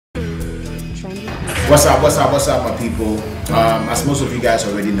What's up, my people? As most of you guys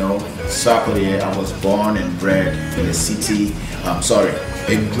already know, Sako here. I was born and bred in a city, a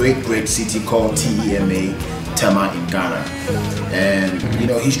great city called Tema in Ghana. And you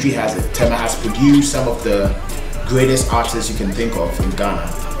know, history has it. Tema has produced some of the greatest artists you can think of in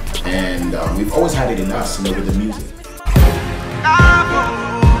Ghana, and we've always had it in us, you know, with the music.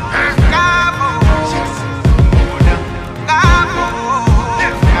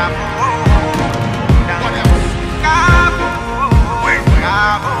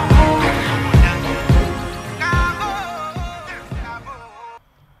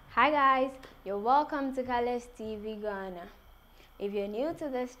 Hi guys, you're welcome to Colors TV Ghana. If you're new to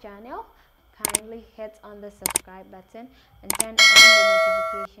this channel, kindly hit on the subscribe button and turn on the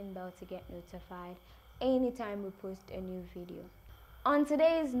notification bell to get notified anytime we post a new video. On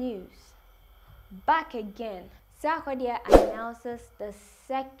today's news, back again, Sarkodie announces the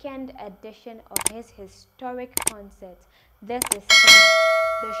second edition of his historic concert. This is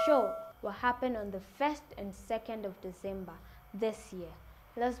Tema. The show will happen on the 1st and 2nd of December this year.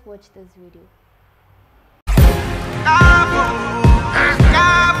 Let's watch this video.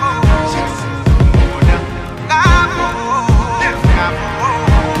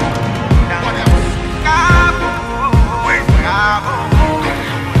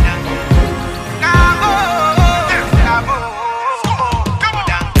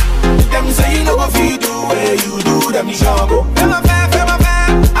 Them say you know what you do, where you do them show.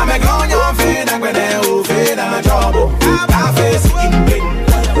 I'm a grown young fan, I'm gonna open a job. I face in pain,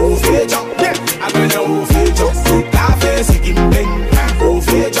 oh feature. I'm gonna oh feature. I face in pain, oh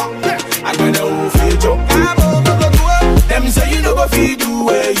feature. I'm gonna oh feature. Them say you know what you do,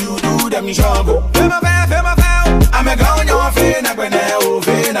 where you do them show. I'm a grown young fan, I'm gonna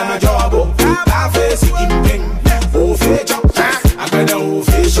open a job. I face in pain, oh feature. I'm gonna oh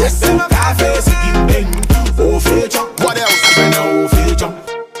feature. I face in pain, oh feature. What else? I'm gonna oh feature.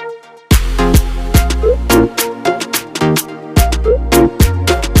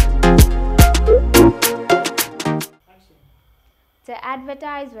 To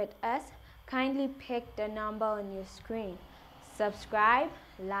advertise with us, kindly pick the number on your screen. Subscribe,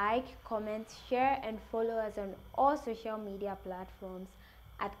 like, comment, share, and follow us on all social media platforms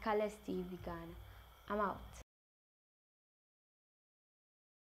at Colors TV Ghana. I'm out.